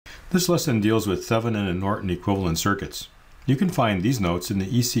This lesson deals with Thevenin and Norton equivalent circuits. You can find these notes in the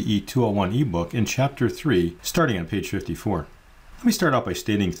ECE201 ebook in Chapter 3, starting on page 54. Let me start out by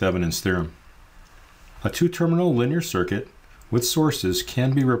stating Thevenin's theorem. A two-terminal linear circuit with sources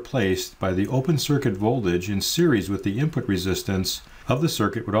can be replaced by the open circuit voltage in series with the input resistance of the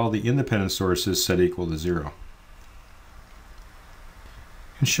circuit with all the independent sources set equal to 0.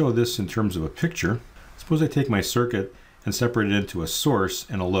 I can show this in terms of a picture. Suppose I take my circuit and separate it into a source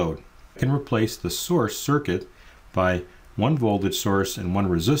and a load. I can replace the source circuit by one voltage source and one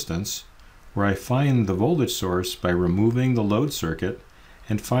resistance, where I find the voltage source by removing the load circuit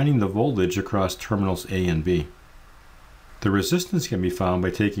and finding the voltage across terminals A and B. The resistance can be found by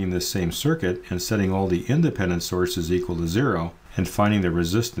taking this same circuit and setting all the independent sources equal to 0 and finding the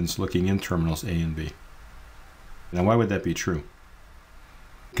resistance looking in terminals A and B. Now, why would that be true?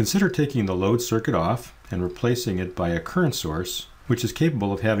 Consider taking the load circuit off and replacing it by a current source, which is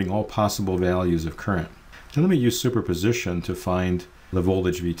capable of having all possible values of current. Now let me use superposition to find the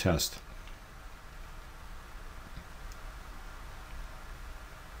voltage V test.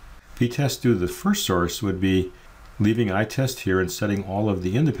 V test due to the first source would be leaving I test here and setting all of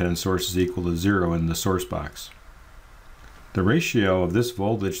the independent sources equal to 0 in the source box. The ratio of this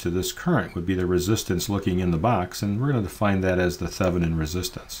voltage to this current would be the resistance looking in the box, and we're going to define that as the Thevenin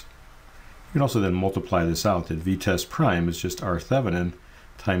resistance. You can also then multiply this out, that V test prime is just R Thevenin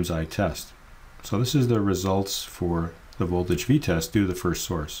times I test. So this is the results for the voltage V test due to the first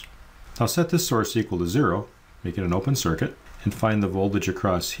source. Now set this source equal to 0, make it an open circuit, and find the voltage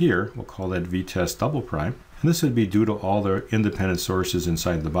across here. We'll call that V test double prime, and this would be due to all the independent sources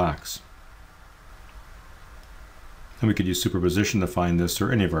inside the box. And we could use superposition to find this,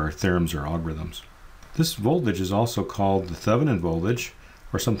 or any of our theorems or algorithms. This voltage is also called the Thevenin voltage,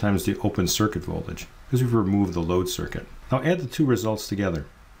 or sometimes the open circuit voltage, because we've removed the load circuit. Now add the two results together.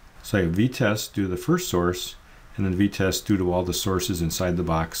 So I have V test due to the first source, and then V test due to all the sources inside the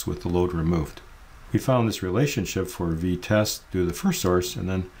box with the load removed. We found this relationship for V test due to the first source, and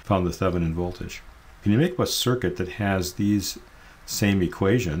then found the Thevenin voltage. Can you make up a circuit that has these same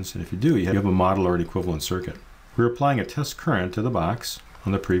equations? And if you do, you have a model or an equivalent circuit. We're applying a test current to the box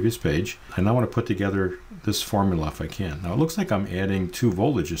on the previous page. I now want to put together this formula if I can. Now it looks like I'm adding two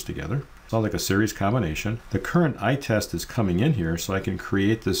voltages together. It's all like a series combination. The current I test is coming in here, so I can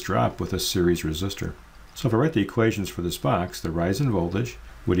create this drop with a series resistor. So if I write the equations for this box, the rise in voltage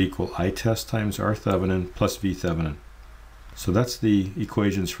would equal I test times R Thevenin plus V Thevenin. So that's the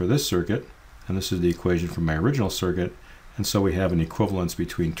equations for this circuit, and this is the equation for my original circuit, and so we have an equivalence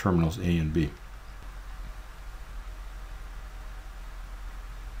between terminals A and B.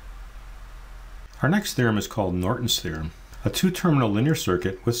 Our next theorem is called Norton's theorem. A two-terminal linear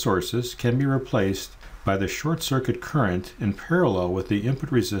circuit with sources can be replaced by the short circuit current in parallel with the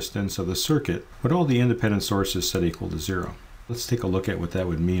input resistance of the circuit with all the independent sources set equal to 0. Let's take a look at what that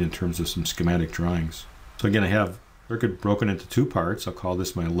would mean in terms of some schematic drawings. So again, I have circuit broken into two parts. I'll call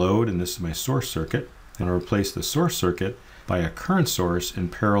this my load and this is my source circuit. And I'll replace the source circuit by a current source in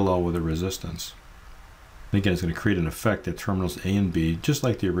parallel with a resistance. And again, it's going to create an effect at terminals A and B, just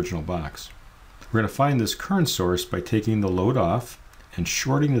like the original box. We're going to find this current source by taking the load off and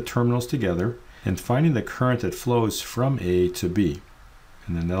shorting the terminals together and finding the current that flows from A to B.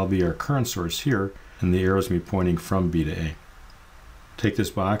 And then that'll be our current source here, and the arrows will be pointing from B to A. Take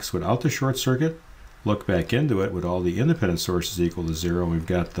this box without the short circuit, look back into it with all the independent sources equal to 0, and we've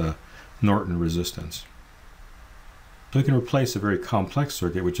got the Norton resistance. So we can replace a very complex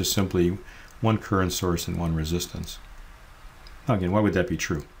circuit, which is simply one current source and one resistance. Now again, why would that be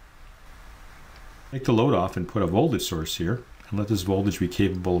true? Take the load off and put a voltage source here, and let this voltage be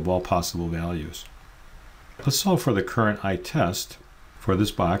capable of all possible values. Let's solve for the current I test for this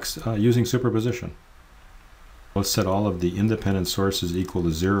box using superposition. Let's set all of the independent sources equal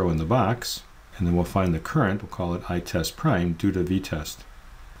to 0 in the box, and then we'll find the current. We'll call it I test prime due to V test.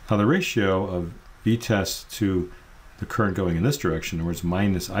 Now the ratio of V test to the current going in this direction, in other words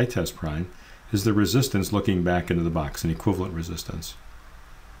minus I test prime, is the resistance looking back into the box, an equivalent resistance.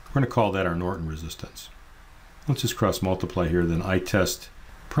 We're going to call that our Norton resistance. Let's just cross multiply here, then I test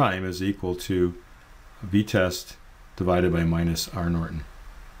prime is equal to V test divided by minus R Norton.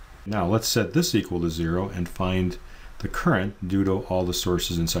 Now let's set this equal to 0 and find the current due to all the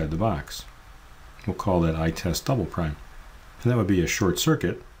sources inside the box. We'll call that I test double prime. And that would be a short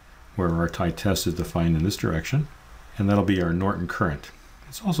circuit where our I test is defined in this direction, and that'll be our Norton current.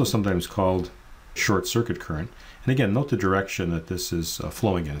 It's also sometimes called short circuit current. And again, note the direction that this is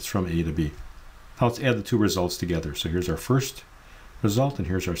flowing in. It's from A to B. Now let's add the two results together. So here's our first result and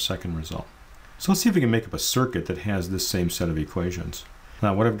here's our second result. So let's see if we can make up a circuit that has this same set of equations.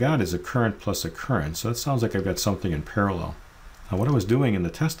 Now what I've got is a current plus a current, so that sounds like I've got something in parallel. Now what I was doing in the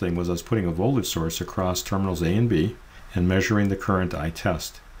testing was I was putting a voltage source across terminals A and B and measuring the current I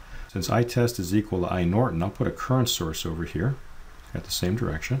test. Since I test is equal to I Norton, I'll put a current source over here, got the same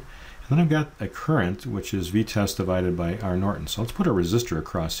direction. And then I've got a current, which is V test divided by R Norton. So let's put a resistor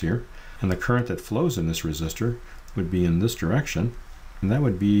across here, and the current that flows in this resistor would be in this direction, and that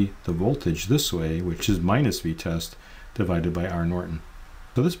would be the voltage this way, which is minus V test divided by R Norton.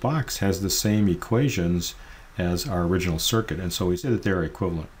 So this box has the same equations as our original circuit, and so we say that they're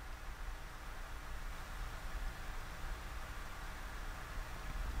equivalent.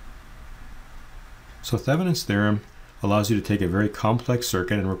 So Thevenin's theorem allows you to take a very complex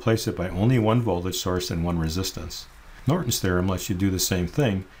circuit and replace it by only one voltage source and one resistance. Norton's theorem lets you do the same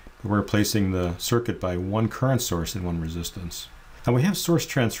thing, but we're replacing the circuit by one current source and one resistance. Now we have source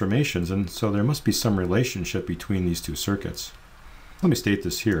transformations, and so there must be some relationship between these two circuits. Let me state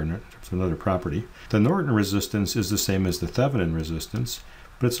this here in terms of another property. The Norton resistance is the same as the Thevenin resistance,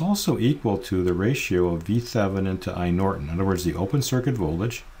 but it's also equal to the ratio of V Thevenin to I Norton. In other words, the open circuit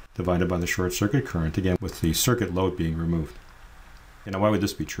voltage divided by the short circuit current, again with the circuit load being removed. And now why would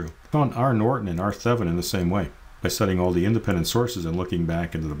this be true? I found R Norton and R Thevenin the same way, by setting all the independent sources and looking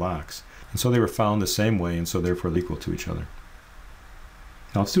back into the box. And so they were found the same way, and so therefore equal to each other.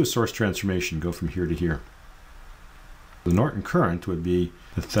 Now let's do a source transformation, go from here to here. The Norton current would be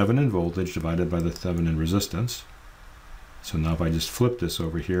the Thevenin voltage divided by the Thevenin resistance. So now if I just flip this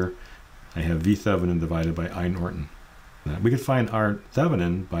over here, I have V Thevenin divided by I Norton. Now, we could find R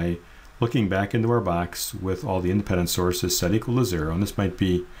Thevenin by looking back into our box with all the independent sources set equal to 0, and this might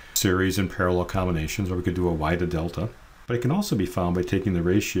be series and parallel combinations, or we could do a Y to delta. But it can also be found by taking the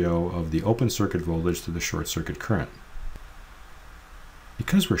ratio of the open circuit voltage to the short circuit current.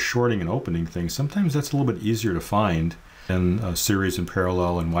 Because we're shorting and opening things, sometimes that's a little bit easier to find than series and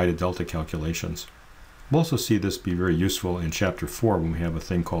parallel and Y to delta calculations. We'll also see this be very useful in Chapter 4 when we have a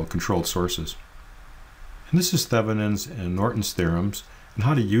thing called controlled sources. And this is Thevenin's and Norton's theorems and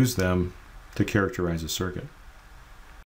how to use them to characterize a circuit.